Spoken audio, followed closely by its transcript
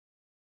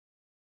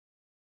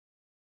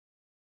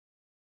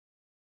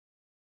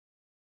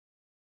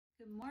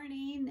Good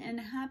morning and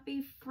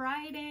happy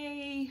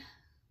Friday.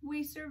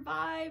 We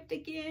survived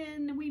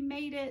again. We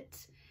made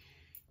it.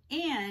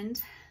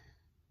 And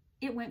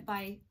it went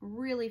by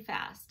really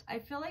fast. I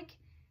feel like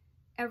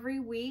every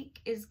week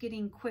is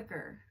getting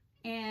quicker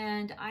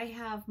and I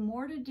have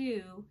more to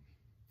do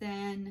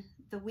than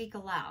the week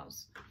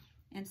allows.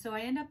 And so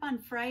I end up on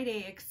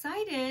Friday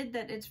excited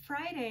that it's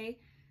Friday,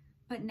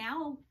 but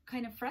now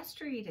kind of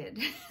frustrated.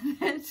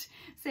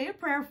 Say a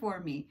prayer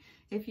for me.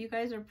 If you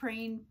guys are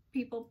praying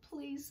people,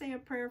 please say a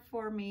prayer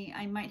for me.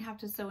 I might have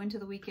to sew into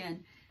the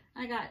weekend.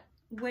 I got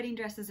wedding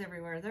dresses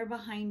everywhere. They're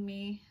behind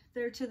me.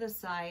 They're to the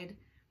side.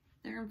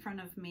 They're in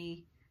front of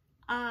me.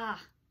 On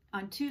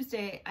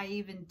Tuesday, I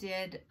even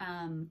did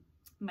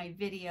my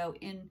video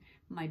in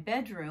my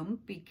bedroom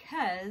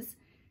because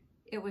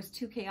it was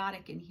too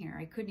chaotic in here.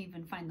 I couldn't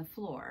even find the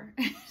floor.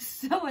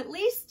 So at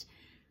least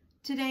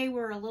today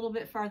we're a little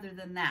bit farther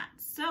than that.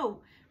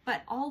 So,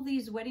 but all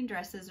these wedding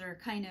dresses are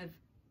kind of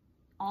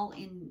all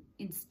in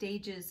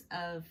stages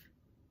of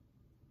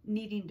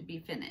needing to be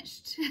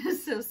finished.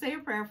 So say a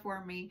prayer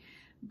for me.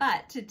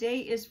 But today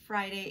is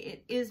Friday.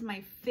 It is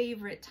my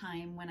favorite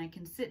time when I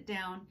can sit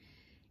down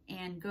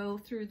and go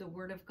through the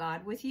Word of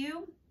God with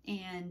you.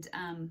 And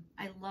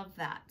I love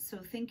that. So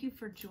thank you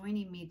for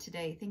joining me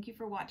today. Thank you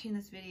for watching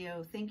this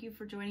video. Thank you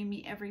for joining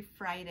me every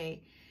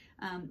Friday.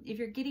 If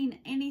you're getting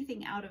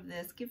anything out of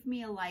this, give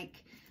me a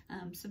like,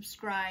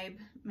 subscribe,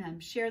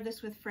 share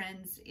this with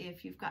friends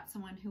if you've got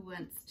someone who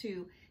wants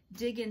to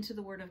dig into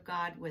the Word of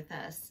God with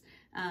us.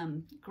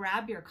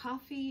 Grab your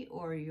coffee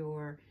or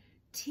your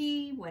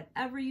tea,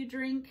 whatever you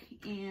drink,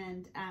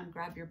 and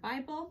grab your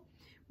Bible.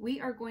 We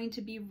are going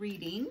to be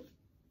reading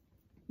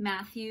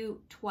Matthew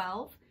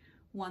 12,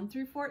 1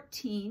 through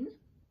 14,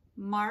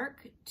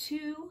 Mark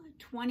 2,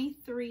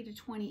 23 to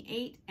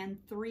 28, and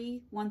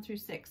 3, 1 through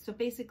 6. So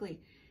basically,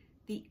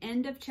 the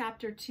end of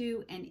chapter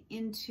 2 and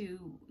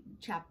into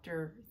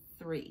chapter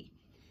 3,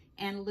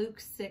 and Luke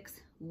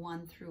 6,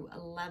 1 through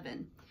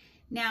 11.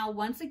 Now,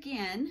 once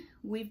again,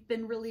 we've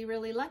been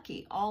really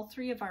lucky. All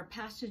three of our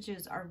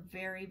passages are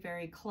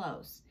very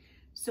close.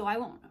 So I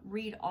won't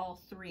read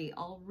all three.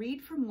 I'll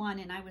read from one,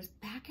 and I was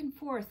back and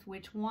forth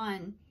which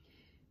one,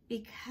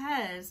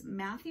 because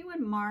Matthew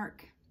and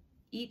Mark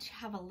each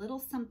have a little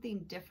something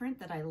different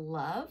that I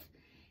love.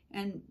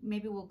 And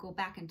maybe we'll go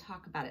back and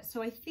talk about it.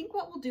 So I think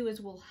what we'll do is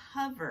we'll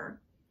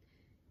hover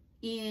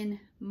in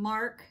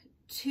Mark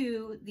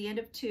 2, the end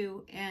of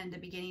 2 and the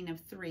beginning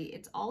of 3.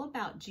 It's all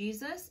about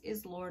Jesus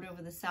is Lord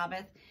over the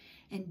Sabbath,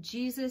 and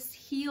Jesus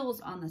heals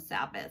on the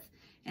Sabbath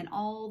and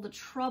all the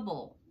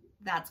trouble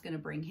that's going to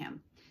bring him.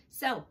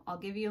 So I'll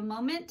give you a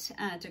moment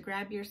to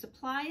grab your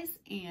supplies,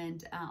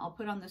 and I'll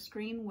put on the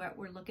screen what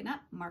we're looking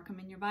up. Mark them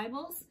in your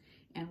Bibles,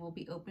 and we'll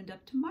be opened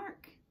up to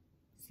Mark.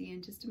 See you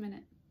in just a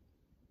minute.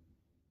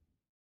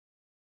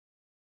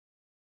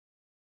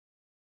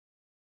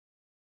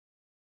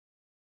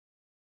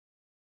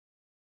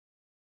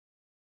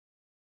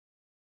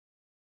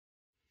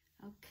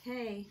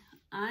 Okay,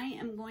 I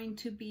am going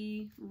to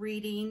be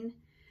reading,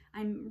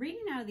 I'm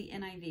reading out of the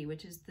NIV,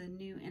 which is the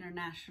New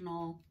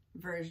International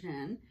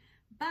Version,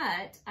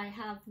 but I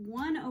have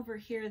one over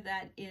here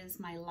that is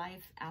my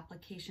Life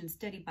Application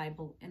Study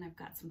Bible, and I've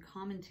got some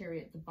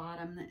commentary at the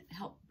bottom that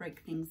help break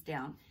things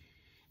down.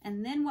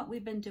 And then what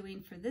we've been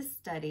doing for this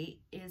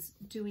study is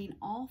doing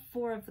all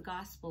 4 of the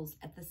Gospels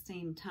at the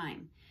same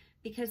time,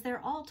 because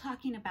they're all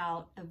talking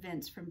about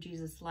events from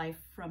Jesus' life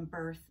from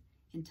birth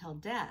until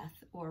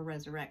death or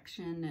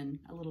resurrection and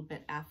a little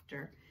bit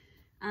after.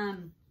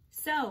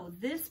 So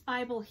this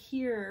Bible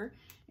here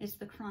is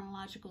the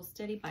Chronological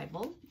Study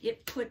Bible.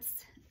 It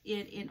puts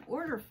it in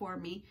order for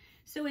me,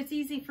 so it's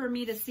easy for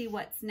me to see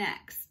what's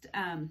next.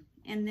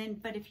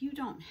 But if you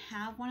don't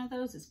have one of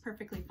those, it's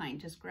perfectly fine.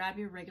 Just grab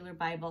your regular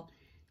Bible.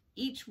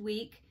 Each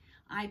week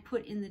I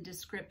put in the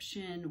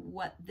description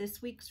what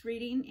this week's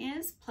reading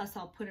is, plus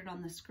I'll put it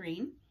on the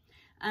screen.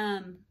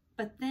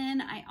 But then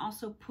I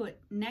also put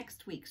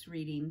next week's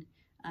reading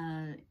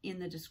in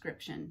the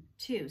description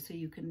too, so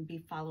you can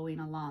be following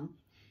along.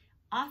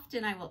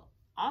 Often I will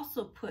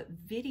also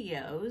put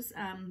videos.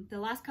 The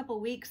last couple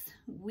of weeks,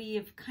 we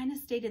have kind of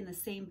stayed in the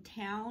same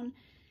town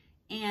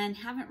and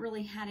haven't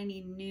really had any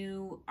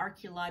new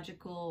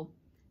archaeological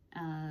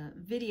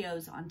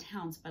videos on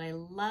towns, but I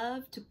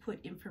love to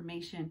put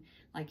information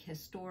like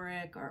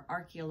historic or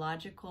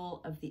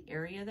archaeological of the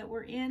area that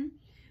we're in,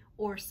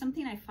 or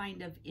something I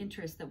find of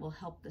interest that will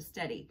help the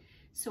study.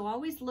 So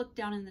always look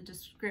down in the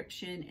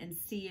description and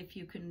see if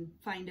you can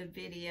find a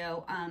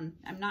video.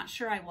 I'm not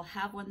sure I will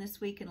have one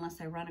this week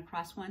unless I run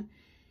across one.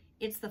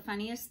 It's the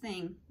funniest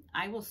thing.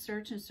 I will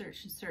search and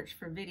search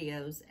for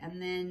videos,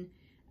 and then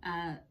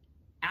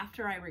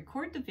after I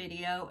record the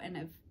video and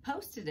have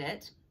posted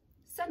it,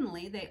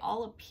 suddenly they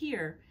all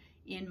appear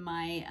in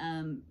my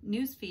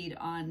newsfeed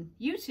on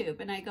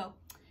YouTube, and I go,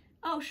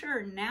 oh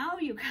sure, now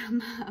you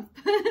come up.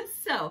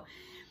 So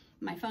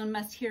my phone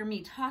must hear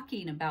me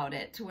talking about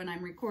it when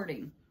I'm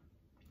recording.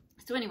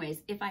 So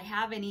anyways, if I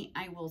have any,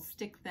 I will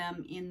stick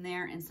them in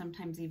there, and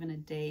sometimes even a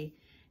day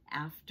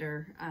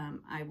after.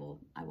 I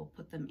will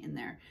put them in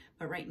there.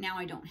 But right now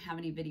I don't have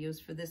any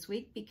videos for this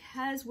week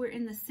because we're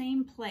in the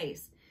same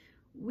place.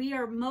 We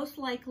are most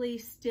likely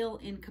still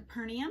in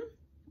Capernaum,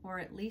 or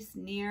at least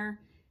near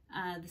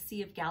the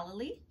Sea of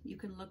Galilee. You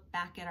can look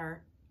back at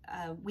our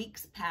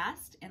weeks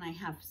past, and I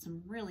have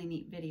some really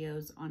neat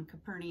videos on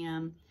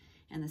Capernaum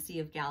and the Sea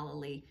of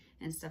Galilee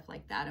and stuff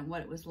like that, and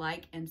what it was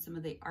like, and some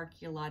of the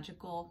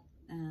archaeological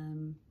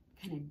kind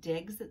of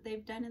digs that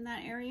they've done in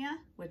that area,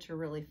 which are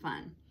really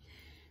fun.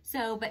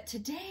 So, but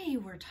today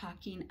we're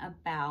talking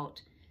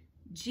about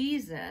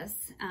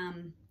Jesus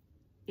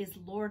is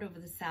Lord over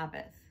the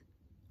Sabbath,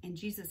 and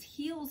Jesus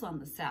heals on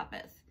the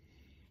Sabbath.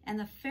 And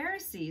the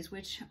Pharisees,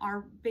 which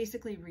are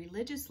basically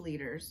religious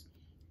leaders,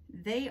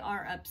 they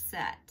are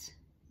upset.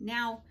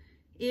 Now,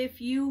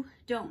 if you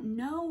don't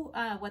know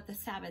what the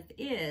Sabbath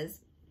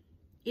is,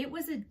 it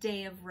was a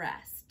day of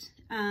rest.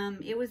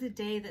 It was a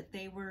day that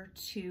they were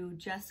to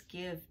just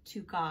give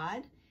to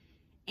God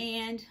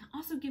and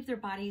also give their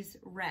bodies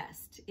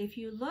rest. If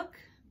you look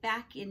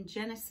back in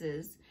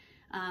Genesis,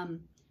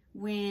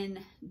 when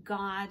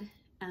God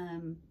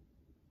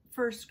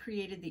first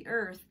created the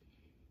earth,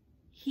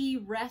 he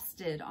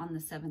rested on the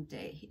seventh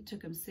day. It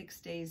took him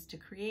 6 days to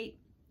create,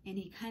 and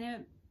he kind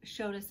of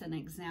showed us an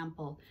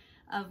example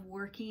of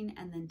working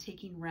and then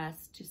taking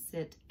rest to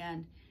sit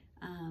and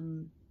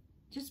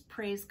just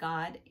praise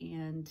God.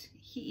 And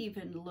he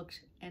even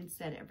looked and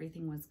said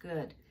everything was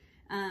good.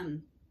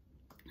 And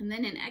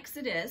then in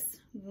Exodus,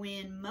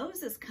 when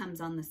Moses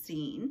comes on the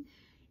scene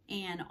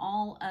and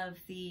all of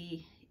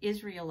the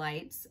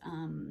Israelites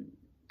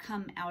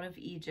come out of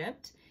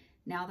Egypt,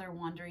 now they're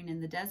wandering in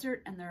the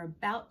desert and they're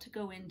about to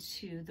go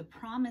into the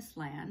promised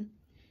land,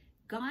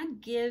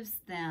 God gives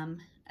them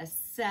a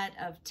set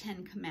of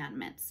 10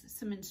 commandments,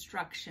 some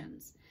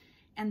instructions.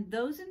 And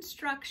those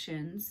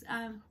instructions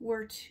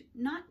were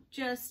not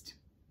just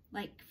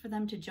like for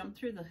them to jump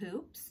through the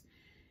hoops.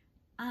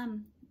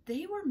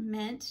 They were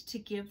meant to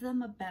give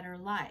them a better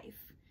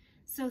life.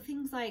 So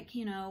things like,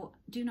 you know,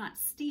 do not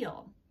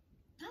steal.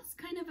 That's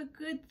kind of a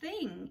good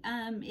thing.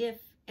 If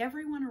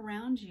everyone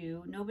around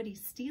you,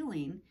 nobody's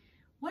stealing,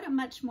 what a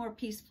much more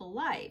peaceful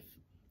life.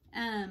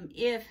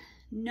 If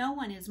no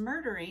one is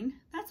murdering,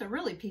 that's a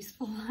really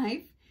peaceful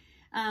life.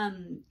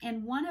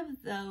 And one of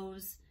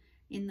those,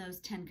 in those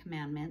 10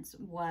 commandments,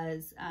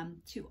 was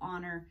to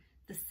honor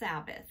the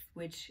Sabbath,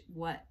 which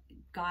what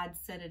God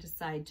set it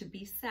aside to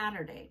be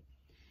Saturday.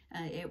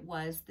 It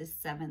was the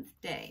 7th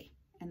day,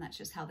 and that's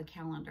just how the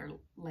calendar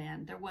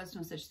landed. There was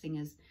no such thing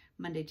as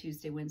Monday,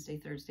 Tuesday, Wednesday,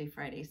 Thursday,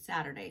 Friday,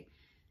 Saturday.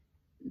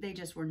 They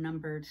just were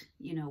numbered,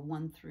 you know,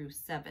 1 through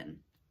 7.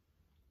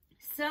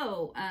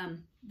 So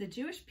the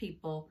Jewish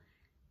people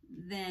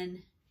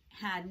then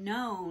had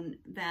known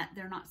that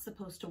they're not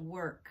supposed to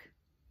work.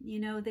 You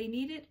know, they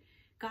needed,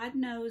 God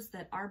knows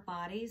that our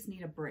bodies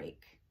need a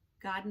break.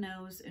 God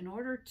knows in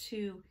order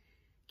to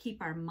keep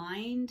our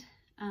mind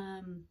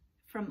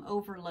from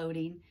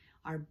overloading,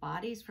 our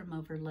bodies from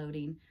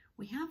overloading,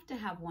 we have to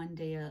have one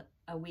day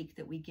a week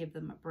that we give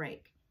them a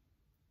break.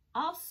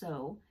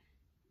 Also,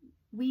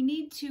 we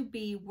need to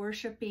be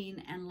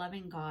worshiping and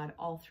loving God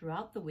all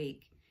throughout the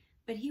week,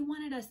 but he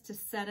wanted us to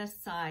set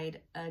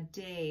aside a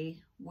day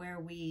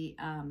where we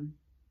kind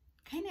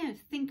of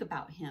think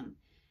about him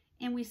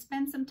and we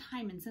spend some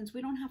time. And since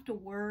we don't have to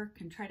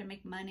work and try to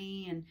make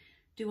money and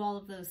do all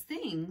of those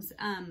things,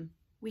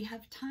 we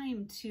have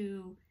time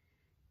to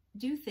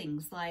do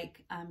things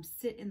like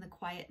sit in the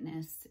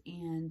quietness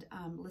and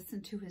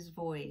listen to his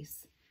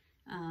voice,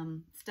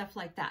 stuff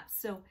like that.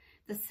 So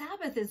the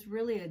Sabbath is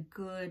really a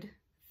good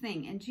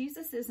thing. And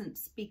Jesus isn't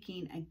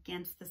speaking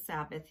against the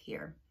Sabbath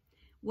here.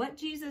 What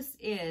Jesus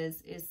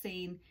is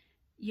saying,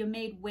 you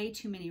made way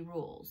too many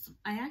rules.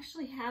 I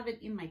actually have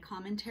it in my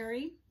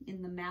commentary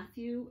in the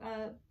Matthew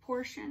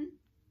portion,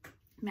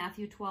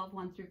 Matthew 12,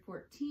 1 through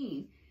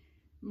 14.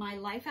 My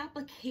life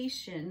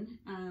application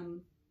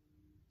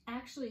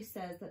actually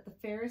says that the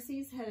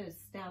Pharisees had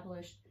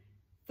established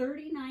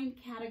 39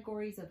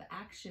 categories of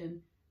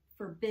action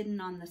forbidden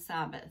on the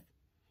Sabbath.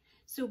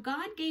 So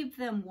God gave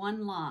them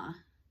one law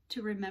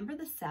to remember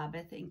the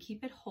Sabbath and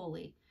keep it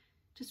holy.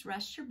 Just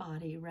rest your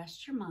body,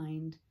 rest your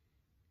mind,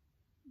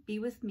 be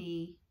with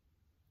me,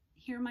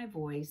 hear my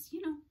voice,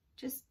 you know,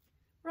 just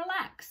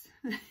relax.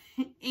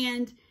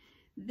 And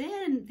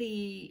then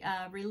the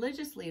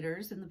religious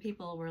leaders and the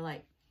people were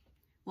like,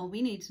 well,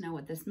 we need to know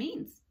what this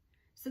means.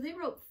 So they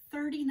wrote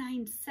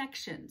 39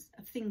 sections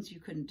of things you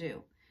couldn't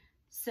do.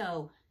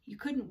 So you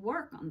couldn't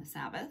work on the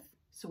Sabbath.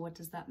 So what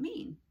does that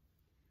mean?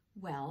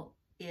 Well,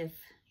 if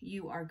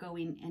you are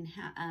going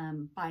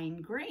and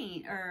buying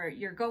grain, or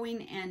you're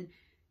going and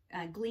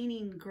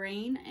gleaning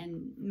grain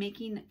and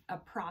making a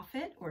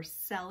profit or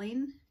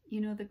selling,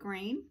 you know, the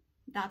grain,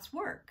 that's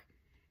work.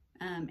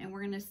 And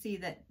we're going to see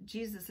that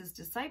Jesus's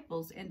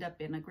disciples end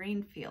up in a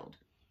grain field.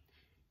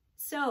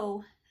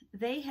 So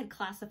they had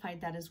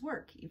classified that as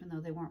work, even though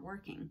they weren't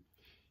working.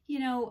 You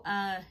know,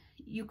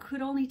 you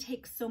could only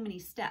take so many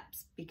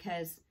steps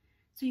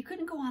so you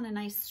couldn't go on a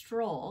nice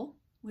stroll,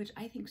 which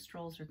I think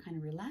strolls are kind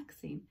of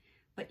relaxing,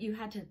 but you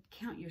had to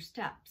count your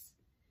steps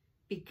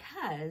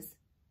because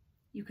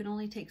you can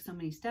only take so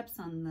many steps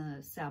on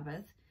the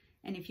Sabbath.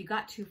 And if you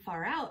got too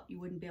far out, you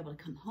wouldn't be able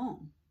to come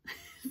home.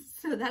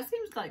 So that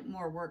seems like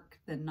more work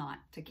than not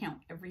to count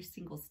every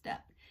single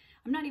step.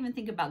 I'm not even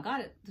thinking about God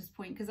at this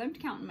point because I'm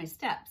counting my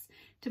steps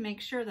to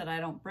make sure that I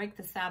don't break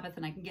the Sabbath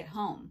and I can get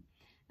home.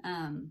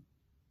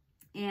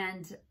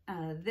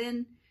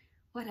 Then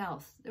what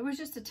else? There was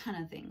just a ton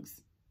of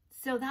things.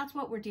 So that's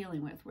what we're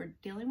dealing with. We're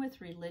dealing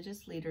with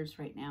religious leaders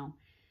right now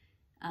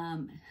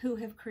who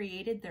have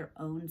created their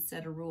own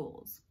set of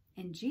rules.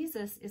 And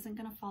Jesus isn't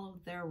going to follow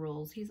their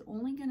rules. He's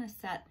only going to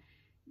set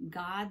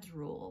God's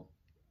rule.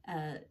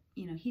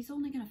 He's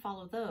only going to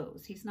follow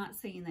those. He's not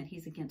saying that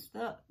he's against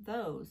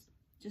those,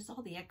 just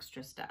all the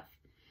extra stuff.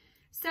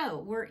 So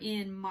we're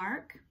in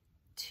Mark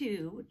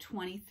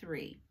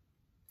 2:23.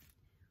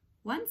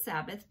 One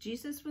Sabbath,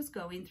 Jesus was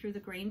going through the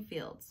grain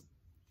fields,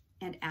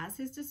 and as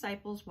his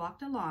disciples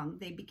walked along,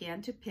 they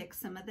began to pick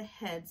some of the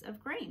heads of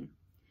grain.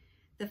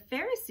 The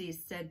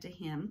Pharisees said to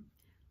him,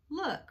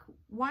 "Look,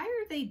 why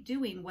are they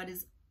doing what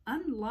is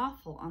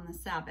unlawful on the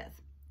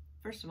Sabbath?"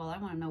 First of all, I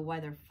want to know why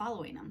they're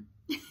following him.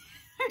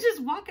 They're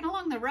just walking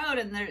along the road,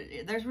 and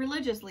there's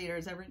religious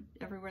leaders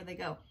everywhere they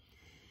go.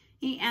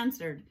 He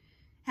answered,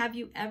 "Have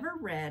you ever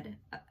read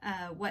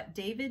what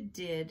David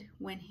did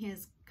when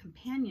his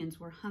companions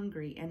were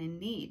hungry and in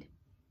need?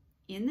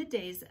 In the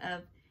days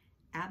of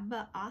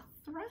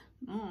Abiathar,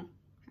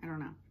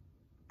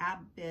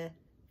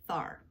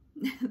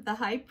 the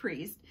high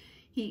priest,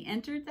 he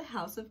entered the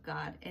house of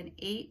God and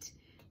ate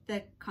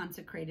the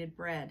consecrated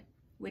bread,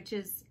 which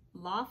is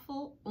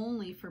lawful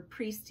only for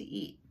priests to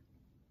eat.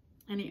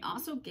 And he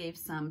also gave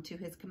some to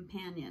his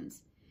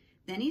companions.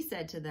 Then he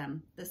said to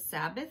them, the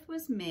Sabbath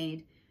was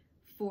made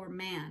for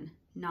man,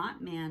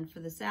 not man for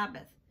the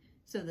Sabbath.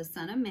 So the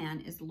Son of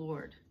Man is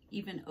Lord,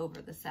 even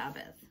over the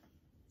Sabbath."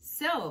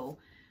 So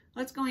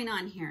what's going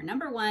on here?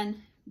 Number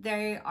one,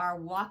 they are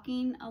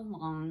walking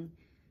along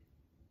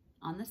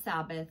on the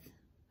Sabbath.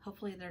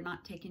 Hopefully they're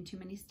not taking too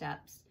many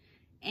steps,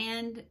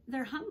 and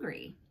they're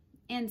hungry.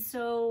 And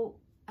so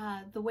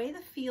the way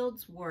the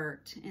fields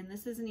worked, and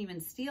this isn't even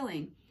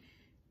stealing,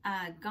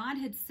 God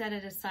had set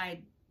it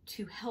aside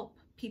to help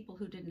people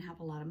who didn't have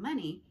a lot of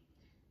money.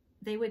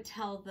 They would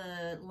tell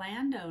the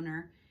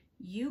landowner,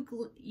 you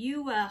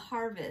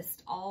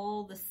harvest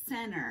all the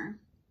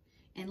center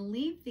and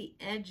leave the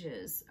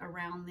edges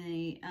around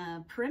the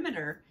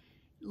perimeter,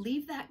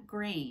 leave that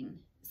grain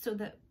so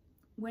that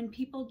when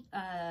people,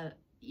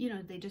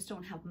 they just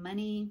don't have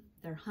money,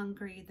 they're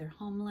hungry, they're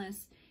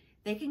homeless,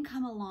 they can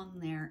come along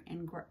there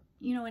and,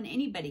 and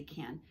anybody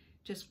can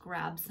just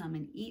grab some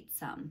and eat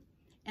some.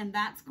 And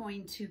that's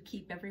going to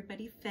keep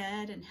everybody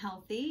fed and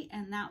healthy.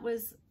 And that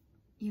was,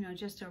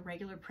 just a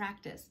regular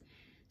practice.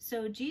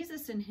 So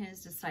Jesus and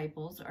his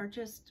disciples are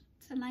just,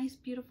 it's a nice,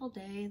 beautiful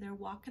day. They're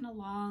walking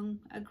along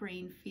a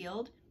grain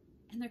field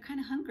and they're kind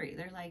of hungry.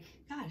 They're like,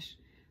 gosh,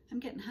 I'm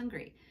getting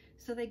hungry.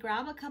 So they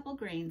grab a couple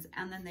grains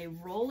and then they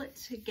roll it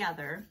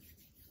together.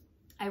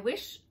 I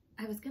wish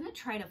I was going to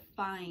try to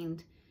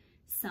find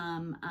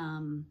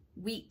some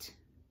wheat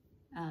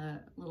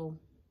little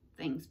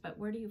things, but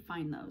where do you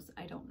find those?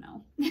 I don't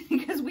know,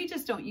 because we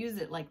just don't use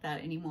it like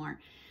that anymore.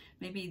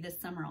 Maybe this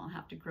summer I'll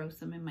have to grow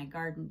some in my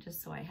garden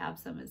just so I have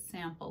some as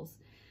samples.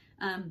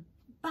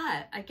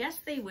 But I guess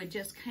they would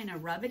just kind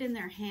of rub it in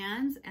their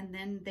hands, and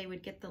then they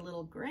would get the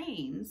little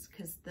grains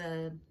because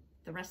the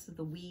rest of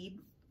the weed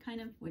kind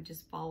of would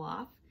just fall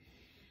off.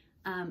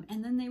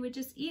 And then they would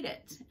just eat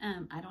it.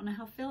 I don't know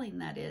how filling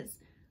that is,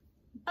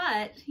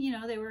 but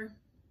they were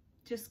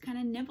just kind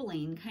of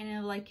nibbling, kind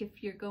of like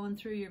if you're going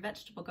through your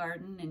vegetable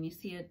garden and you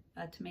see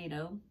a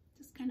tomato,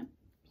 just kind of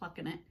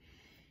plucking it.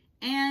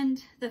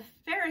 And the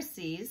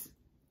Pharisees,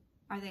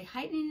 are they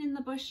hiding in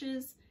the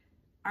bushes?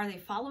 Are they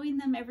following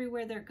them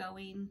everywhere they're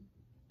going?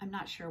 I'm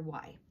not sure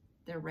why.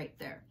 They're right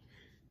there.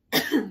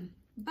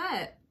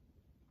 But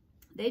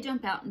they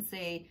jump out and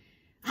say,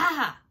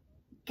 "Ha,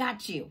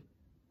 got you.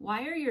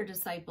 Why are your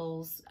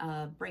disciples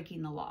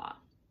breaking the law?"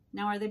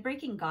 Now, are they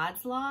breaking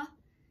God's law?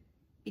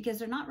 Because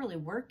they're not really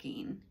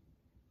working.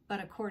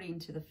 But according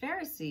to the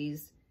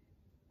Pharisees,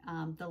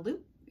 the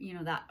loop,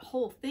 that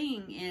whole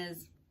thing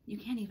is you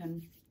can't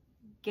even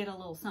get a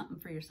little something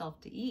for yourself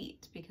to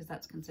eat because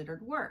that's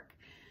considered work.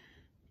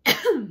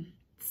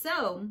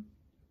 So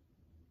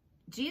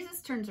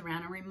Jesus turns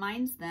around and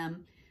reminds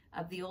them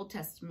of the Old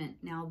Testament.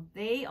 Now,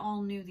 they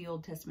all knew the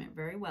Old Testament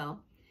very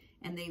well,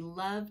 and they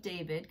loved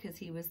David because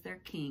he was their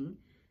king.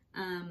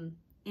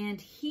 And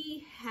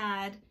he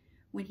had,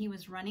 when he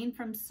was running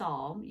from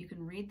Saul, you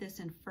can read this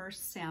in 1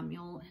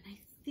 Samuel, and I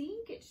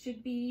think it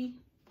should be,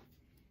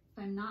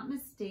 if I'm not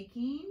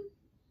mistaken,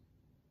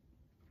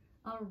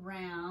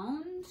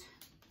 around,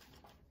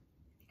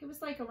 it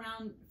was like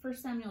around 1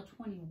 Samuel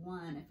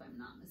 21, if I'm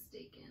not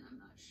mistaken. I'm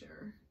not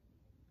sure.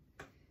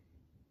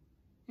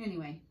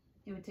 Anyway,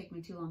 it would take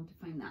me too long to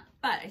find that.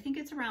 But I think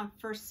it's around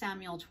 1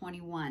 Samuel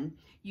 21.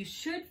 You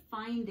should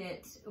find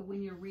it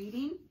when you're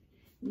reading.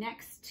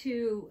 next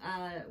to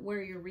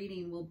where you're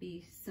reading will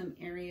be some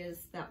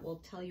areas that will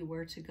tell you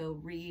where to go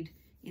read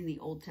in the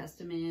Old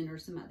Testament or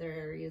some other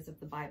areas of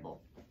the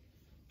Bible.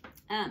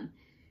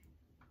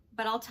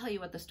 But I'll tell you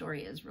what the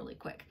story is really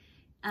quick.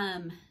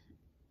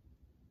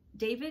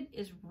 David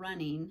is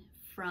running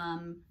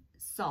from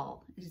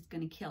Saul. He's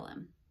going to kill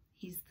him.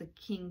 He's the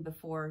king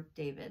before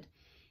David.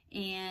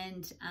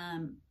 And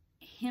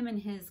him and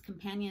his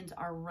companions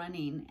are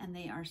running, and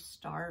they are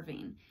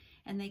starving.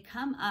 And they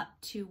come up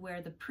to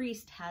where the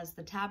priest has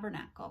the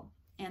tabernacle.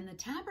 And the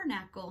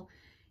tabernacle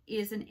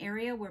is an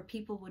area where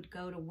people would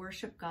go to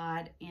worship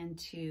God and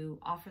to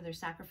offer their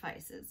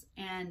sacrifices.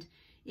 And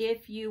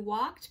if you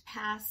walked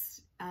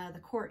past the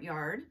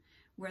courtyard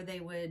where they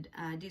would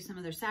do some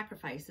of their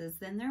sacrifices,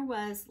 then there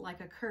was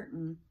like a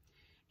curtain.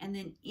 And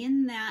then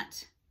in that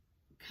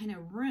kind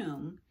of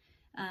room,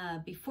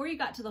 before you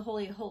got to the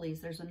Holy of Holies,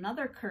 there's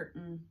another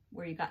curtain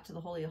where you got to the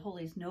Holy of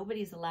Holies.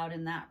 Nobody's allowed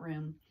in that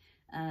room.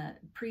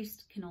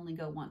 Priest can only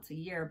go once a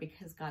year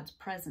because God's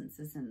presence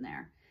is in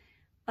there.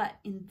 But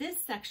in this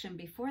section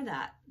before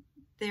that,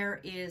 there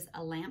is a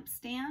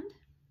lampstand,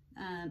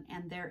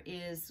 and there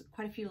is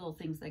quite a few little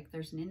things, like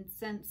there's an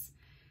incense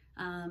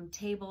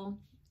table,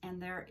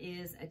 and there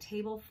is a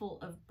table full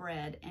of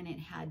bread, and it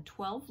had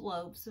 12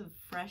 loaves of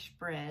fresh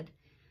bread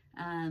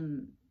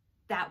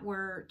that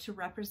were to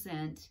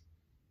represent,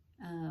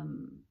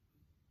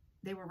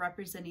 they were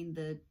representing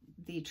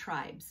the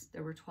tribes.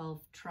 There were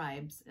 12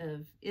 tribes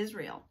of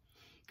Israel,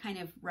 kind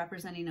of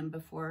representing them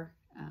before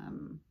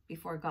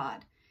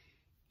God.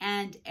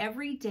 And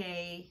every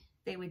day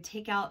they would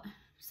take out,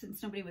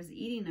 since nobody was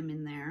eating them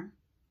in there,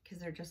 because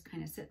they're just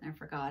kind of sitting there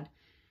for God,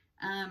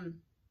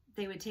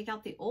 they would take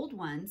out the old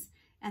ones,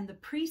 and the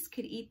priests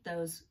could eat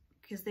those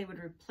because they would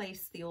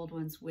replace the old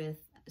ones with,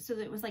 so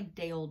that it was like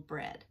day-old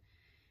bread.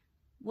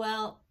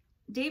 Well,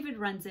 David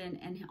runs in,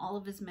 and all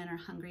of his men are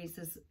hungry. He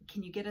says,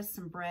 can you get us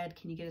some bread?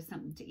 Can you get us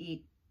something to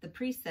eat? The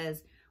priest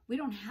says, we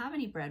don't have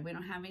any bread. We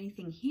don't have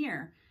anything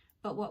here.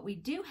 But what we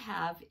do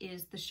have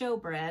is the show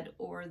bread,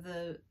 or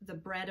the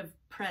bread of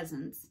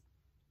presence,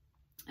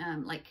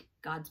 like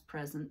God's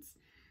presence.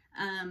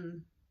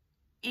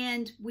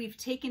 And we've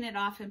taken it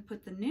off and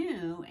put the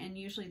new, and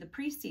usually the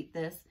priests eat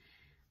this,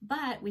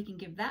 but we can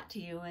give that to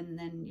you, and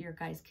then your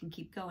guys can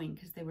keep going,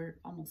 because they were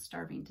almost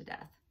starving to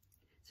death.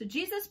 So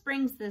Jesus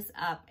brings this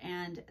up,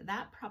 and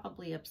that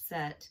probably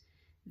upset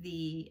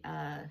the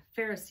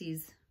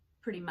Pharisees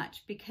pretty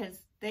much, because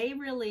they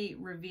really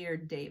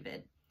revered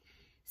David.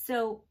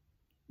 So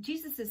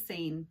Jesus is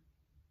saying,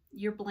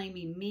 you're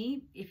blaming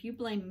me. If you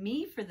blame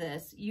me for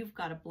this, you've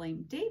got to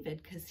blame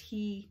David, because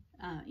he,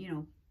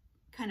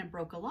 kind of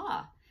broke a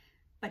law,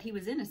 but he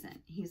was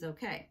innocent. He's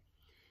okay.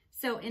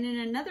 So, and in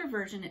another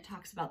version, it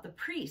talks about the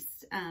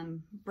priests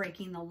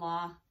breaking the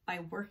law by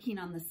working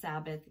on the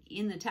Sabbath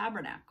in the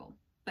tabernacle,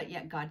 but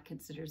yet God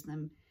considers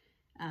them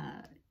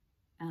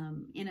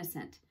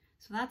innocent.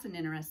 So that's an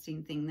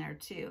interesting thing there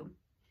too.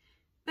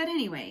 But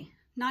anyway,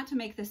 not to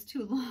make this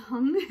too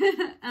long,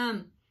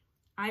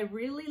 I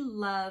really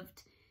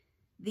loved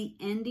the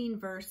ending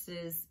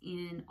verses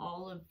in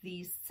all of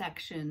these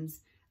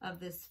sections of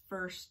this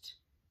first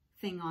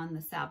thing on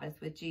the Sabbath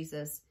with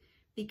Jesus,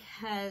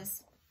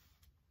 because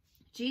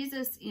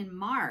Jesus in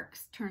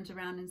Mark's turns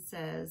around and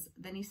says,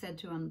 then he said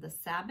to him, the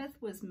Sabbath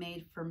was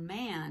made for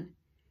man,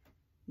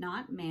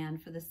 not man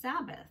for the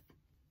Sabbath.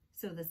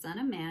 So the Son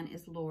of Man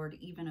is Lord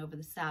even over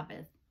the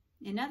Sabbath.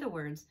 In other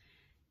words,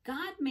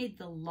 God made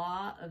the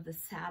law of the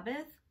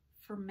Sabbath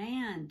for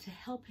man to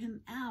help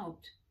him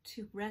out,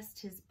 to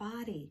rest his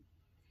body,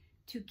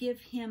 to give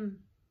him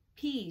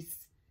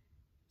peace,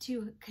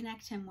 to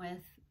connect him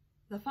with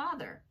the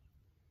Father.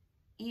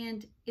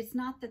 And it's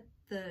not that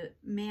the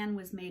man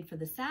was made for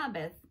the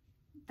Sabbath.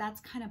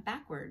 That's kind of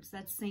backwards.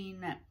 That's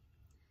saying that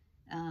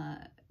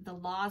the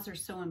laws are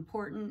so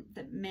important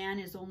that man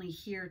is only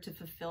here to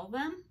fulfill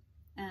them.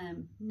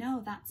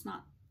 No, that's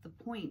not the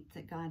point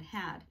that God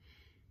had.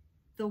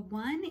 The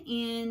one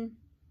in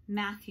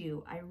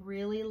Matthew, I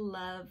really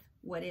love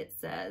what it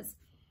says.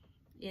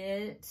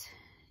 It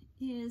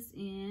is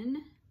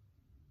in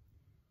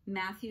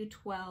Matthew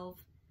 12,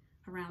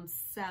 around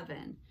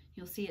 7.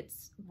 You'll see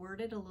it's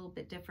worded a little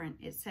bit different.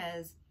 It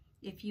says,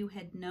 if you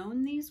had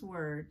known these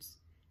words,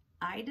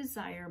 I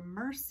desire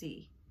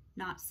mercy,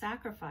 not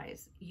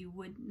sacrifice, you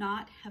would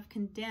not have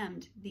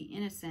condemned the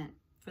innocent,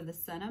 for the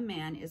Son of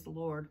Man is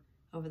Lord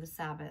over the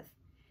Sabbath.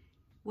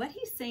 What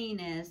he's saying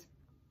is,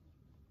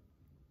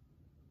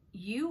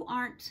 you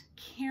aren't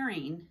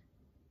caring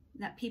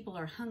that people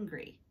are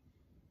hungry.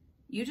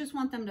 You just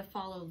want them to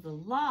follow the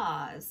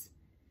laws,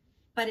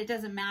 but it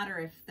doesn't matter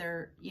if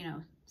they're,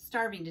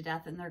 starving to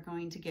death and they're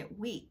going to get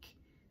weak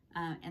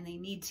and they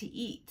need to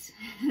eat.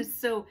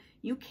 So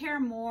you care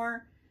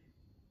more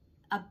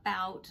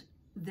about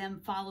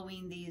them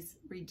following these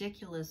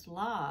ridiculous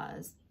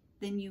laws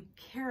than you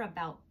care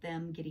about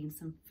them getting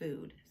some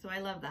food. So I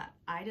love that.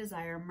 I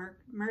desire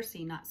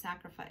mercy, not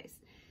sacrifice.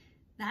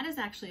 That is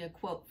actually a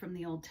quote from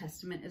the Old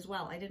Testament as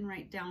well. I didn't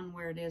write down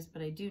where it is,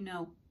 but I do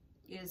know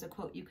it is a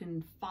quote. You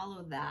can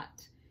follow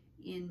that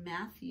in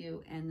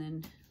Matthew and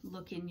then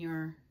look in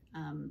your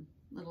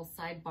little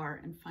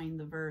sidebar and find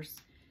the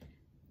verse,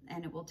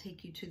 and it will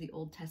take you to the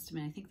Old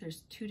Testament. I think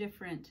there's two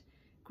different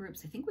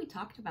groups. I think we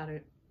talked about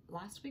it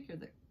last week or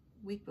the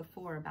week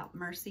before about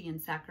mercy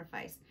and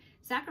sacrifice.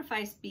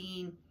 Sacrifice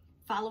being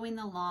following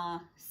the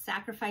law,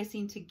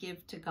 sacrificing to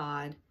give to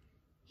God.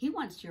 He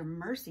wants your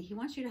mercy. He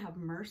wants you to have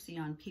mercy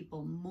on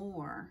people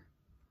more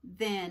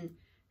than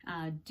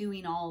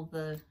doing all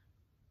the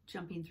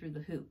jumping through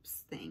the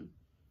hoops thing.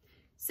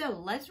 So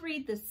let's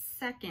read the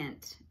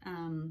second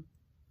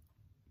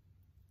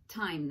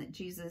time that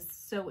Jesus,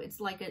 so it's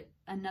like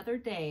another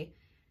day,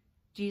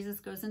 Jesus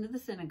goes into the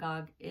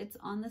synagogue. It's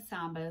on the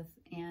Sabbath,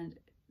 and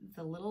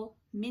the little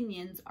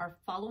minions are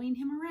following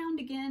him around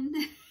again,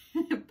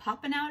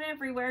 popping out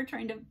everywhere,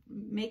 trying to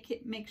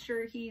make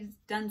sure he's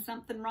done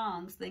something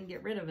wrong so they can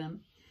get rid of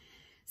him.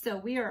 So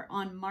we are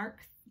on Mark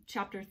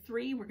chapter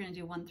 3. We're going to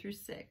do 1 through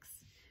 6.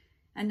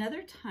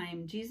 Another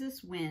time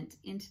Jesus went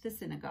into the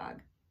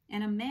synagogue,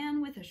 and a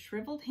man with a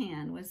shriveled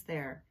hand was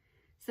there.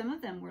 Some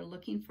of them were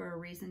looking for a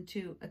reason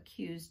to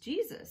accuse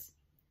Jesus,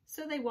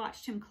 so they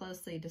watched him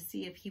closely to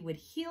see if he would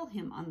heal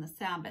him on the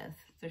Sabbath.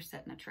 They're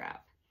setting a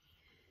trap.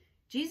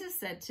 Jesus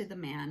said to the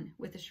man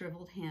with the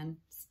shriveled hand,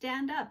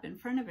 "Stand up in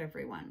front of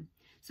everyone."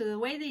 So the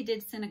way they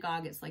did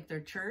synagogue, it's like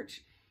their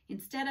church.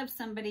 Instead of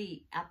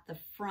somebody at the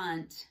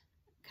front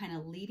kind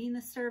of leading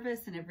the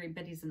service and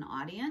everybody's an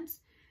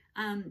audience,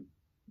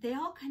 they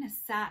all kind of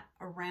sat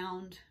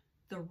around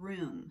the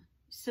room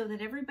so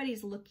that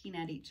everybody's looking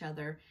at each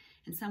other,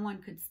 and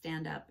someone could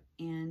stand up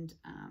and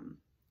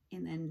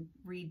then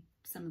read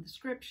some of the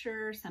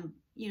scripture.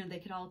 They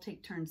could all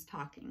take turns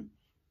talking.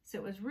 So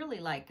it was really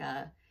like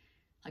a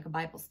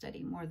Bible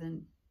study more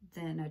than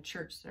a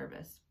church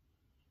service.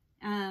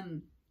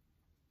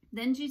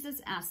 Then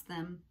Jesus asked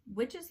them,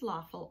 which is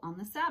lawful on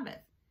the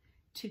Sabbath,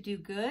 to do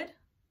good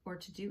or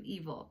to do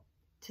evil,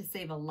 to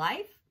save a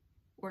life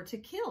or to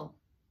kill?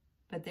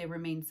 But they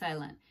remained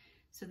silent.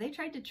 So they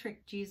tried to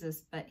trick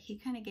Jesus, but he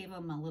kind of gave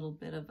them a little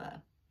bit of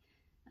a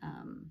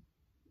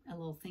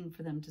little thing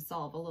for them to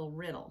solve, a little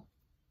riddle.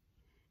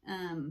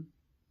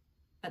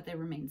 But they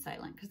remained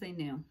silent because they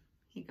knew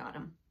he got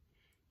them.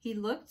 He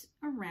looked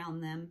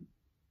around them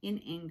in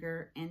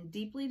anger and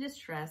deeply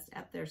distressed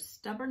at their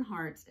stubborn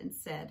hearts and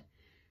said,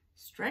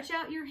 "Stretch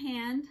out your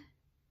hand."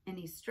 And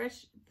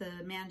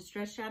the man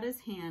stretched out his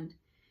hand,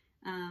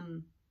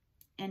 and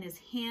his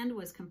hand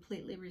was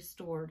completely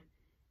restored.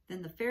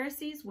 Then the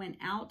Pharisees went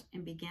out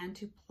and began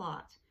to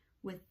plot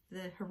with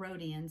the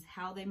Herodians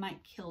how they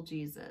might kill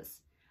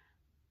Jesus.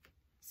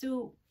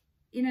 So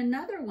in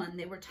another one,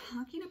 they were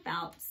talking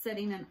about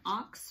setting an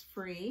ox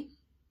free.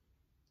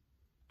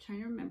 I'm trying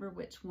to remember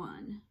which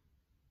one.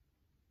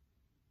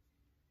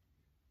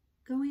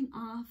 Going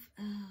off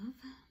of,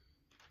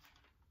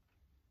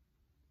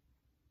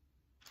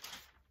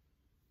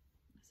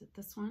 is it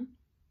this one?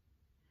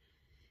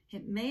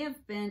 It may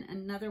have been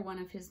another one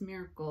of his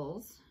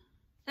miracles.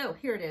 Oh,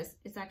 here it is.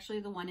 It's actually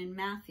the one in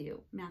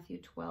Matthew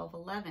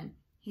 12:11.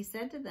 He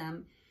said to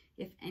them,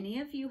 "If any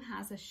of you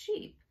has a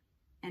sheep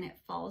and it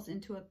falls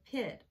into a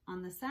pit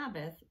on the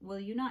Sabbath, will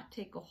you not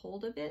take a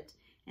hold of it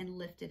and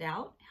lift it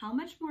out? How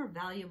much more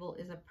valuable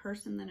is a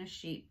person than a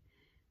sheep?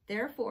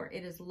 Therefore,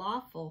 it is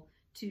lawful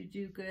to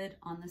do good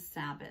on the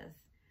Sabbath."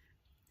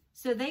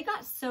 So they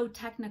got so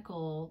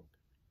technical.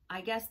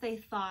 I guess they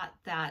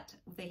thought that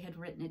they had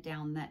written it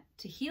down that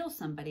to heal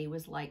somebody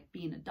was like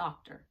being a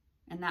doctor,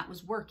 and that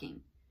was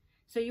working.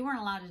 So you weren't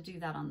allowed to do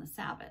that on the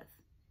Sabbath.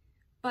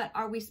 But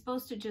are we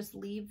supposed to just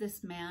leave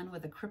this man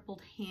with a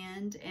crippled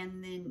hand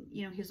and then,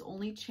 his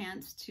only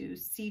chance to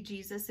see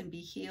Jesus and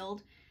be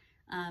healed,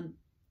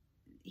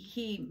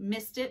 he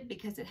missed it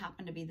because it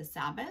happened to be the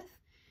Sabbath?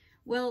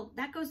 Well,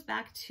 that goes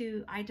back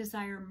to, I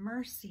desire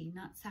mercy,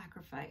 not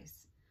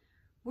sacrifice.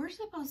 We're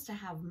supposed to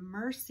have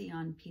mercy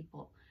on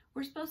people.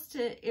 We're supposed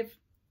to, if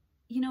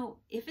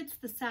it's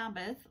the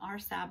Sabbath, our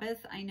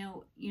Sabbath, I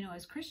know,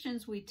 as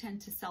Christians, we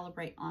tend to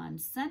celebrate on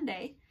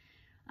Sunday,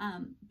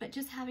 but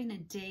just having a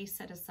day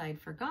set aside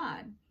for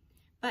God.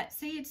 But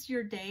say it's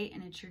your day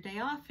and it's your day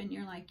off and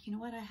you're like, you know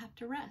what, I have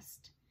to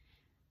rest.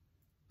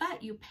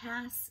 But you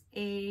pass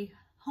a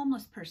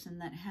homeless person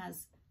that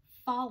has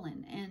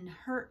fallen and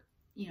hurt,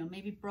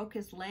 maybe broke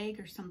his leg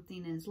or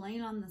something and is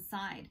laying on the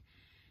side.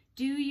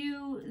 Do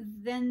you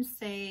then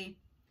say,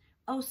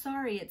 "Oh,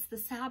 sorry, it's the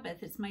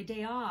Sabbath, it's my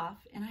day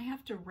off, and I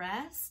have to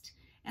rest,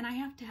 and I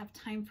have to have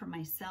time for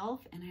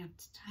myself, and I have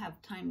to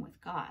have time with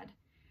God.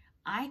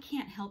 I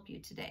can't help you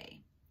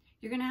today.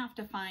 You're going to have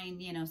to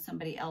find,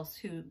 somebody else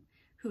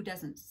who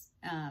doesn't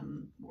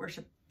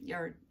worship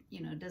or,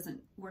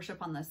 doesn't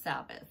worship on the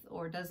Sabbath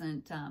or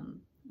doesn't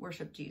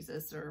worship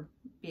Jesus or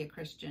be a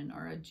Christian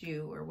or a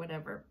Jew or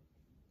whatever."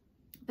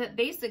 But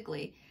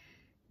basically,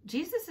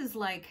 Jesus is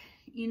like,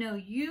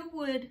 you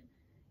would,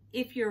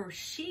 if your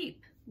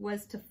sheep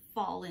was to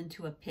fall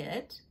into a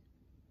pit,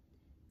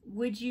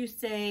 would you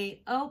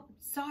say, "Oh,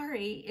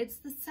 sorry, it's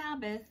the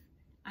Sabbath,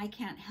 I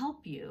can't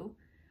help you"?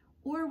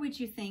 Or would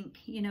you think,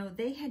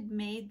 they had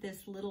made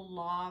this little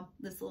law,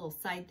 this little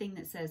side thing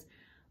that says,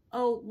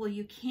 oh, well,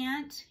 you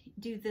can't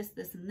do this,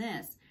 this, and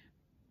this.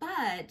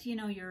 But, you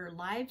know, your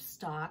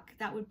livestock,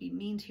 that would be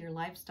mean to your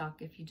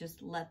livestock if you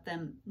just let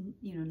them,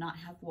 you know, not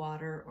have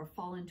water or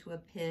fall into a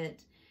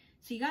pit.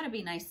 So you got to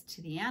be nice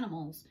to the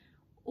animals.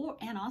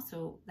 And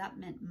also that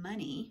meant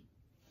money,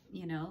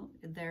 you know,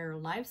 their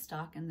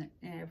livestock and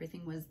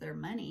everything was their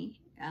money.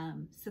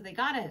 So they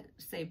got to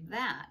save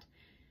that.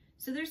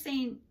 So they're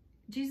saying,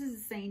 Jesus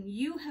is saying,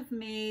 you have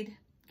made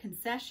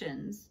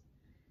concessions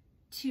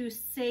to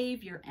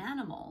save your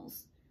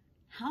animals.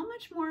 How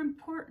much more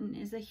important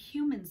is a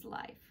human's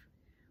life?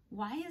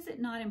 Why is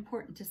it not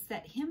important to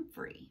set him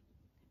free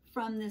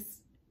from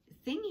this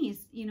thing?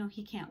 You know,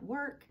 he can't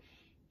work.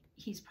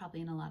 He's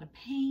probably in a lot of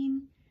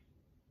pain.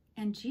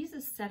 And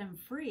Jesus set him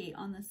free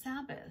on the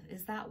Sabbath.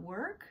 Is that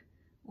work?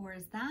 Or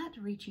is that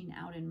reaching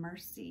out in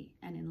mercy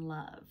and in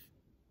love?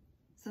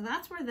 So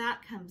that's where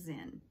that comes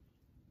in.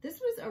 This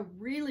was a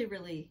really,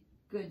 really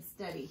good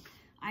study.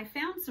 I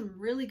found some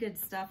really good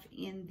stuff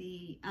in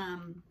the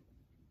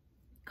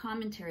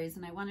commentaries,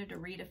 and I wanted to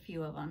read a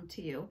few of them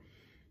to you.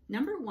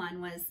 Number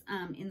one was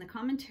in the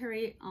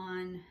commentary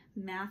on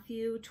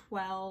Matthew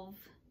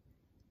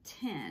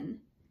 12:10.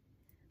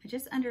 I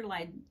just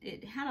underlined,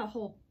 it had a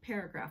whole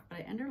paragraph, but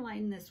I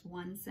underlined this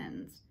one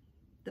sentence.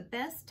 The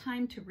best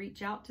time to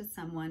reach out to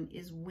someone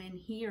is when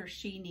he or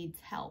she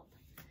needs help.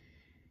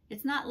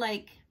 It's not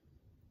like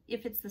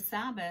if it's the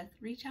Sabbath,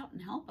 reach out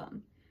and help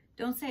them.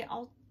 Don't say,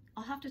 I'll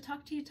have to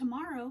talk to you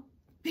tomorrow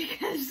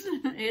because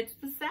it's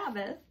the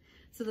Sabbath.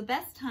 So the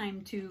best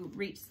time to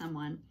reach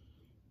someone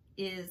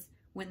is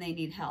when they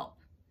need help.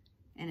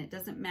 And it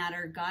doesn't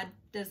matter. God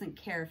doesn't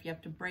care if you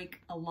have to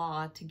break a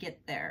law to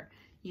get there.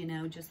 You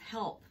know, just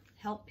help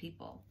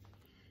people.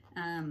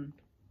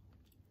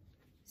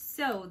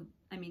 So,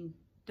 I mean,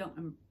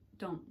 don't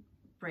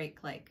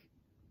break, like,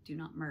 do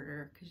not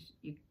murder, because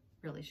you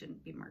really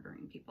shouldn't be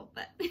murdering people,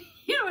 but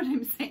you know what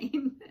I'm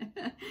saying.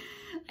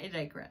 I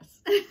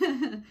digress.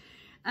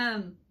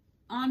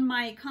 On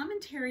my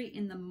commentary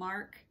in the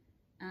Mark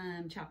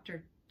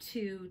chapter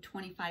 2,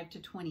 25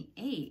 to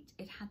 28,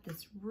 it had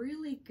this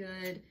really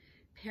good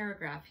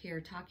paragraph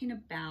here talking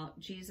about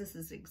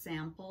Jesus's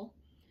example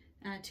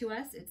to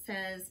us. It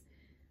says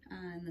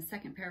in the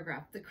second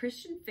paragraph, the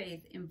Christian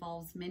faith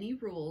involves many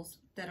rules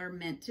that are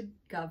meant to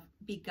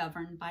be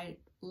governed by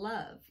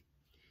love.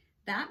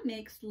 That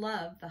makes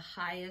love the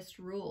highest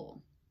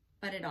rule,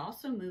 but it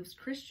also moves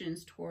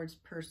Christians towards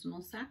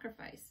personal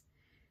sacrifice,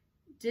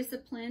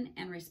 discipline,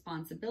 and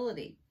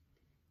responsibility.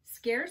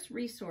 Scarce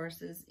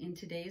resources in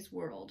today's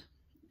world,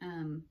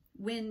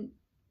 when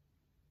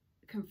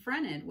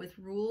confronted with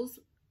rules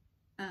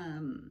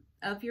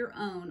of your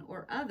own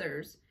or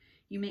others,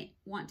 you may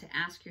want to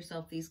ask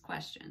yourself these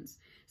questions.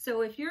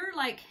 So if you're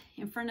like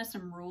in front of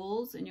some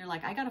rules and you're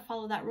like, I got to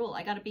follow that rule.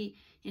 I got to be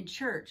in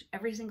church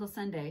every single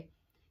Sunday,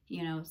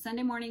 you know,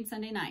 Sunday morning,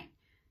 Sunday night.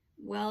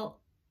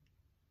 Well,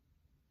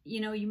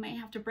 you know, you might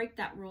have to break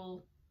that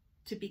rule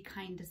to be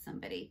kind to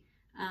somebody.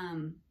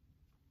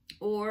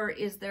 Or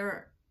is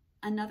there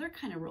another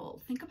kind of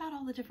rule? Think about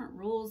all the different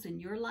rules in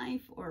your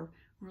life or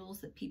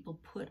rules that people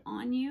put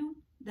on you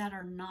that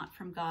are not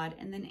from God.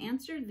 And then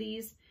answer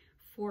these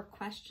 4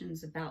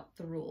 questions about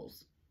the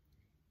rules.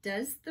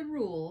 Does the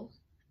rule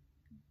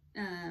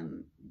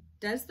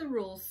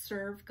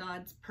serve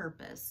God's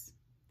purpose?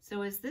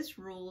 So is this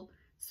rule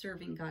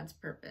serving God's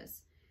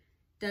purpose?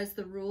 Does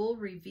the rule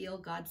reveal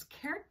God's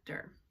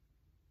character?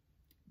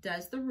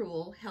 Does the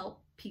rule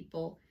help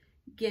people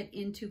get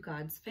into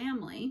God's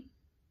family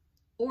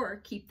or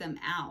keep them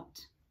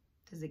out?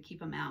 Does it keep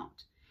them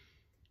out?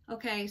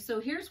 Okay, so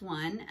here's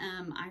one.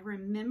 I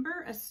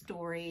remember a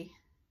story.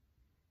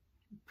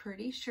 I'm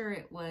pretty sure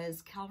it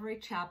was Calvary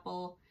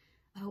Chapel.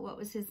 Oh, what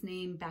was his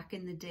name back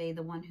in the day?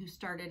 The one who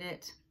started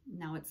it.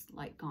 Now it's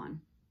like gone.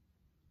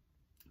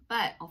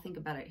 But I'll think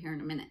about it here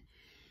in a minute.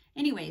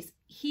 Anyways,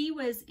 he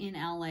was in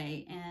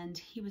LA and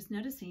he was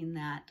noticing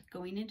that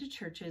going into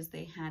churches,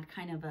 they had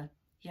kind of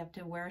you have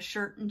to wear a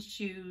shirt and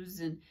shoes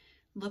and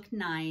look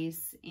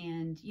nice.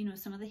 And, you know,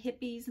 some of the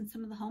hippies and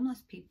some of the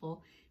homeless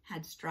people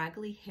had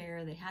straggly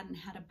hair. They hadn't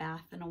had a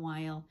bath in a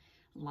while.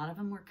 A lot of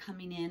them were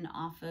coming in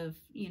off of,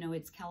 you know,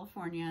 it's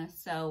California.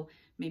 So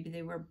maybe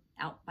they were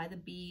out by the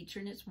beach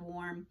and it's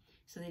warm.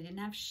 So they didn't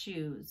have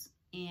shoes.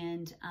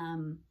 And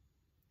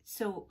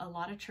so a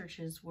lot of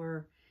churches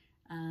were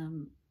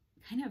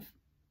kind of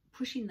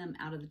pushing them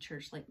out of the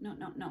church. Like, no,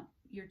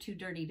 you're too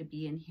dirty to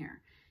be in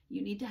here.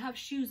 You need to have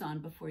shoes on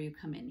before you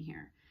come in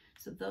here.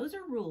 So those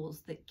are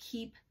rules that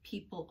keep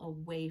people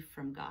away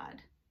from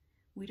God.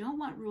 We don't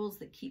want rules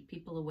that keep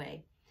people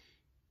away.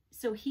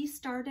 So he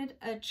started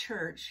a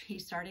church. He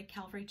started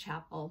Calvary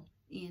Chapel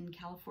in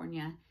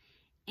California,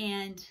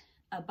 and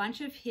a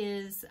bunch of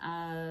his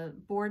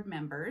board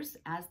members,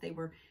 as they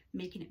were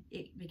making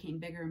it became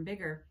bigger and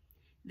bigger,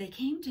 they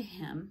came to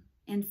him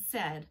and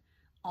said,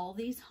 all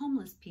these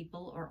homeless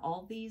people or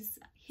all these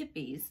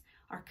hippies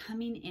are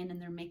coming in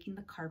and they're making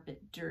the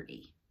carpet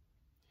dirty.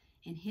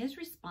 And his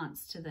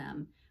response to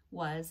them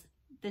was,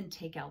 then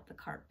take out the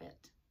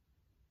carpet.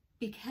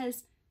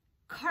 Because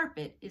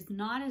carpet is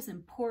not as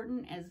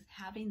important as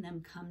having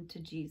them come to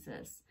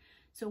Jesus.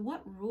 So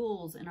what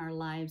rules in our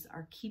lives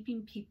are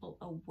keeping people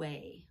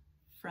away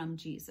from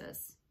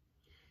Jesus?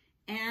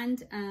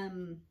 And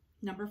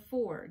number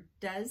 4,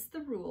 does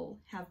the rule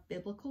have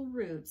biblical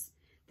roots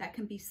that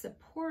can be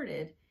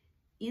supported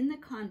in the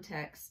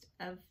context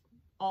of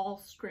all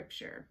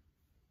Scripture?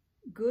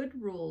 Good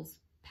rules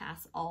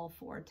pass all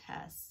 4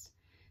 tests.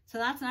 So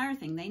that's another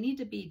thing. They need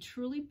to be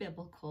truly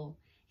biblical,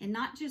 and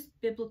not just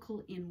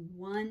biblical in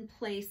one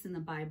place in the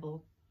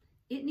Bible.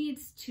 It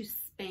needs to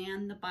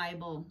span the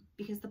Bible,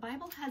 because the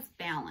Bible has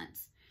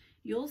balance.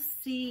 You'll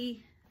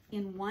see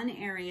in one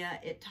area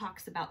it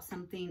talks about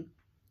something,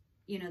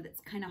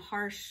 that's kind of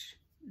harsh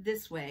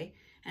this way,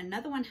 and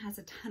another one has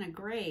a ton of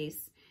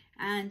grace,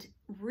 and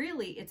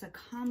really it's a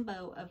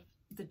combo of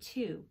the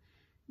two.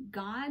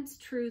 God's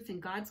truth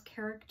and God's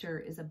character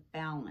is a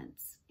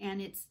balance,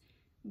 and it's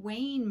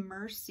weighing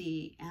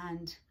mercy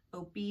and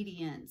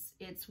obedience.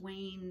 It's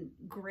weighing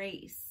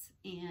grace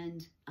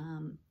and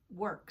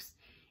works.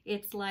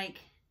 It's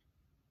like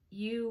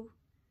you're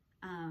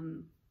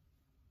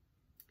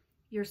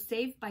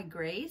saved by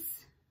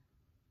grace,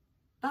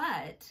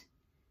 but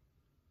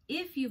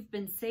if you've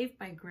been saved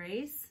by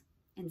grace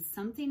and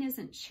something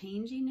isn't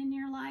changing in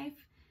your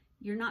life,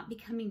 you're not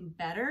becoming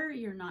better,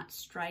 you're not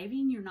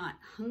striving, you're not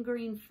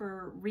hungering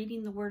for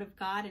reading the Word of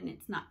God, and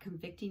it's not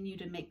convicting you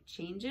to make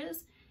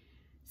changes,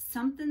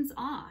 something's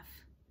off.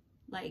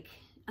 Like,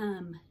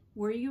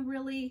 were you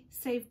really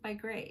saved by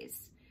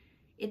grace?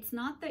 It's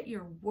not that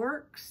your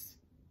works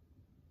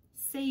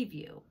save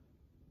you.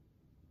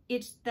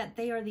 It's that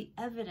they are the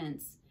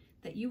evidence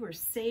that you were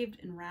saved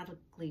and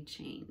radically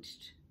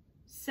changed.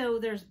 So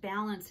there's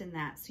balance in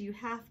that. So you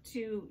have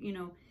to,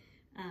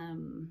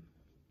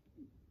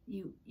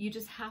 you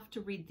just have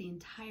to read the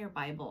entire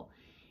Bible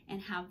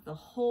and have the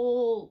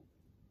whole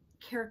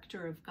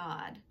character of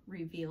God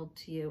revealed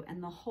to you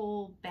and the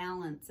whole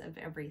balance of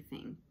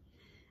everything.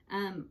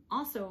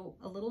 Also,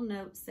 a little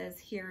note says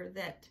here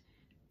that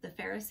the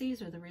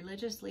Pharisees, or the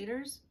religious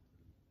leaders,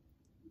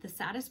 the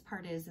saddest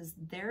part is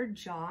their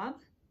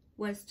job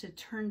was to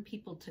turn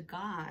people to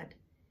God.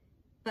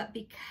 But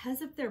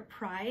because of their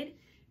pride,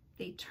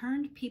 they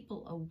turned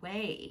people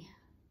away.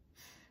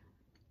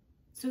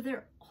 So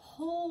their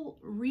whole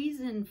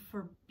reason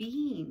for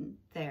being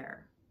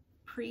there,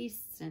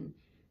 priests and,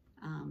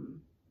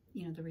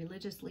 the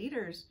religious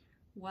leaders,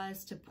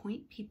 was to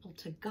point people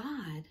to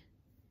God.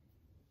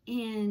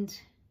 And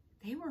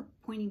they were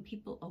pointing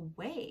people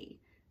away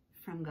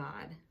from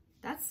God.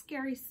 That's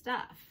scary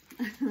stuff.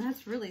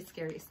 That's really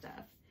scary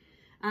stuff.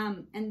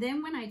 And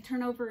then when I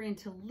turn over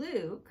into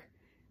Luke,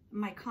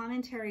 my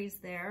commentaries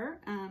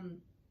there,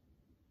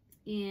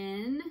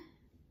 in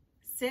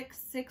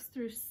 6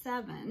 through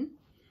 7,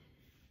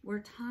 we're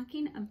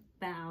talking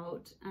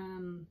about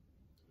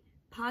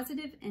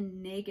positive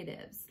and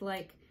negatives,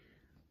 like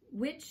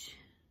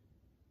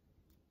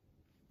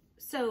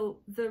so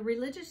the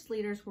religious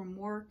leaders were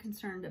more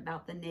concerned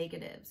about the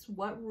negatives.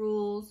 What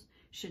rules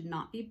should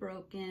not be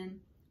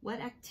broken? What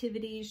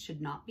activities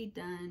should not be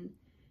done?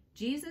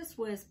 Jesus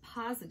was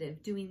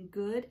positive, doing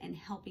good and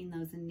helping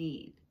those in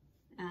need.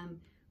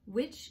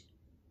 Which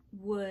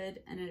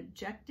would an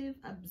objective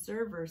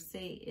observer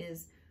say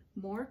is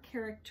more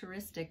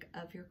characteristic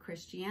of your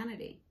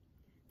Christianity?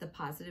 The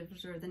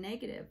positives or the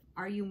negative?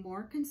 Are you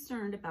more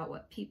concerned about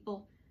what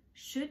people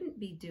shouldn't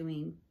be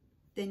doing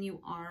than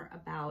you are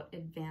about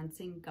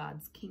advancing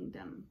God's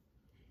kingdom?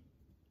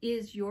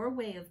 Is your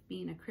way of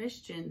being a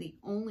Christian the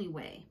only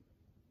way?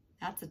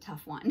 That's a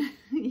tough one.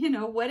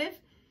 What if,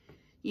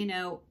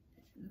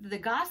 the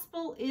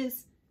gospel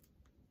is,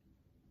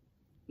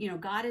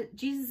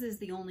 Jesus is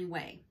the only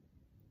way.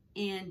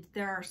 And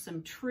there are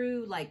some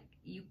true,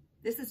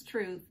 this is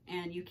truth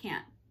and you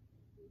can't,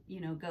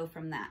 go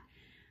from that.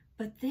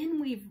 But then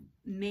we've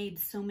made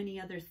so many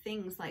other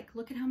things, like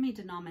look at how many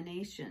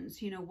denominations.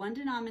 One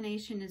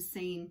denomination is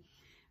saying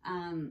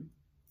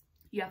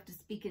you have to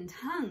speak in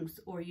tongues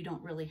or you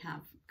don't really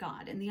have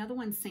God. And the other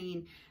one's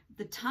saying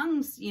the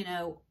tongues,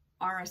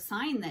 are a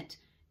sign that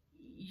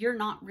you're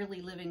not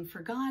really living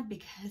for God,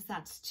 because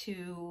that's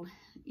too,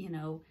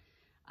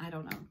 I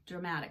don't know,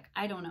 dramatic.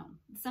 I don't know.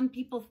 Some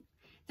people,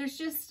 that's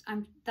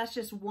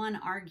just one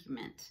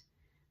argument.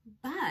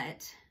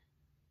 But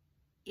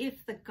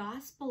if the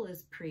gospel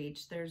is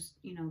preached, there's,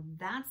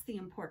 that's the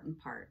important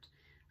part.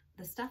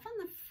 The stuff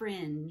on the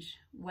fringe,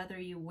 whether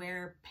you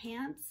wear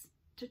pants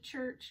to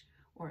church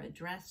or a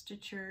dress to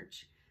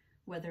church,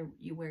 whether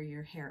you wear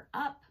your hair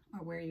up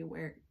or where you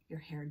wear your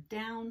hair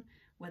down,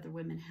 whether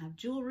women have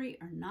jewelry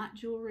or not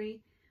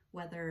jewelry,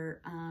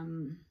 whether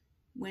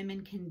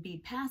women can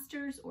be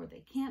pastors or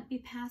they can't be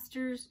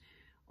pastors,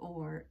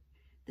 or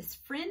this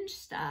fringe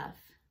stuff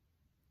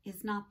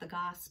is not the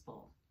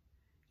gospel.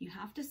 You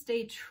have to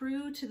stay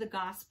true to the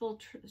gospel,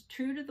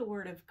 true to the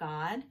Word of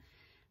God,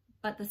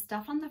 but the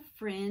stuff on the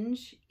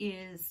fringe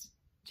is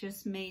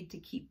just made to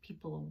keep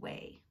people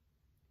away.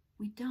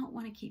 We don't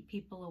want to keep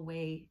people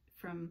away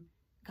from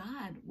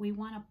God.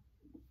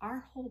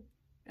 Our whole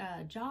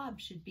job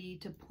should be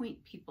to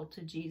point people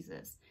to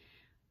Jesus.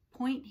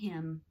 point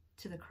him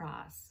to the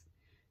cross,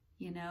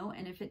 you know,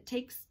 and if it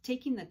takes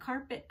taking the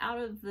carpet out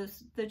of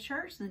the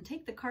church, then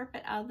take the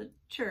carpet out of the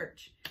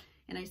church.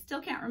 And I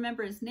still can't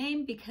remember his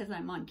name because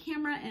I'm on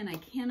camera and I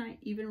cannot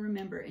even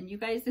remember. And you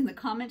guys in the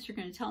comments, you're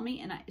going to tell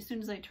me. And as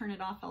soon as I turn it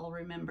off, I'll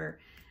remember.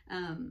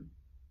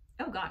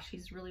 Oh gosh,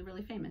 he's really,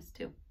 really famous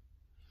too.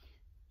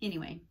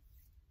 Anyway,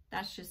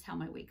 that's just how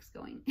my week's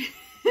going.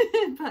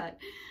 But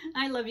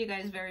I love you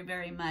guys very,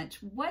 very much.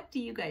 What do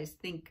you guys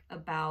think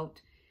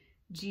about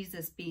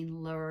Jesus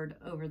being Lord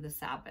over the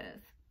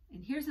Sabbath?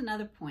 And here's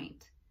another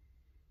point.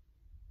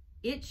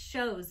 It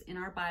shows in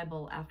our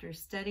Bible, after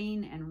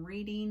studying and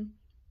reading,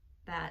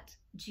 that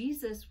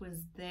Jesus was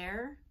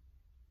there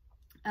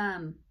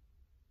at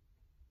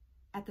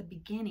the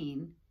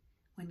beginning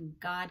when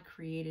God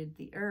created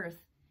the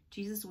earth.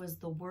 Jesus was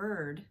the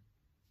Word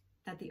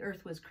that the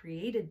earth was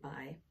created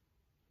by.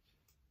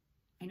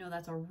 I know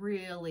that's a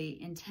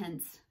really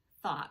intense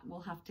thought.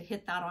 We'll have to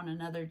hit that on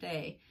another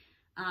day.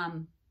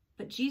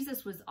 But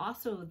Jesus was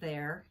also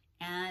there,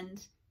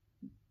 and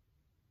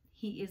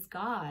he is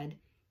God.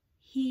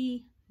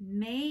 He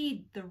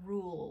made the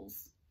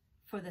rules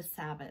for the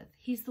Sabbath.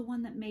 He's the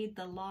one that made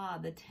the law,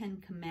 the 10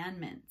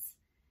 Commandments.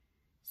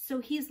 So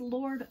he's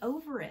Lord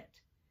over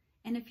it.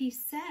 And if he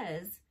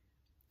says,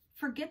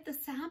 forget the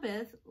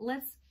Sabbath,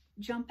 let's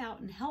jump out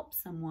and help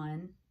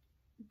someone,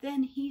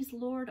 then he's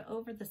Lord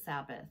over the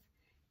Sabbath.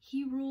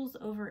 He rules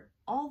over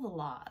all the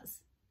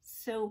laws.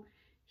 So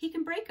he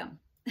can break them.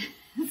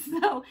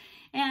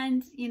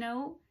 And you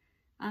know,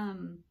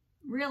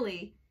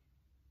 really,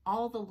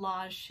 all the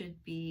laws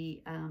should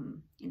be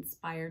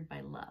inspired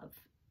by love.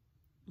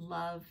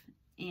 Love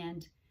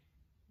and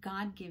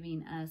God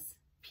giving us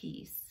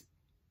peace.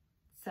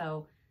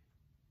 So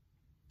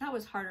that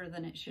was harder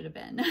than it should have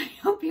been. I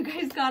hope you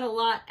guys got a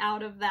lot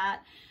out of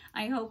that.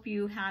 I hope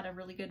you had a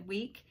really good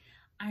week.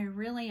 I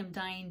really am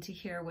dying to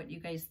hear what you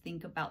guys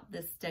think about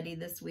this study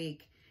this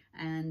week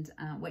and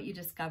what you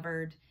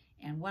discovered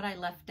and what I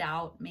left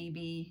out.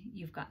 Maybe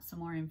you've got some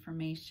more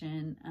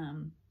information.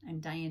 I'm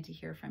dying to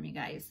hear from you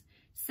guys.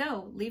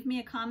 So leave me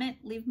a comment,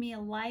 leave me a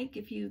like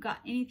if you got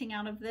anything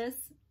out of this,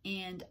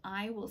 and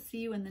I will see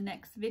you in the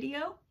next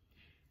video.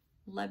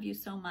 Love you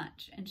so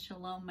much, and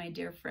shalom, my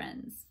dear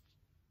friends.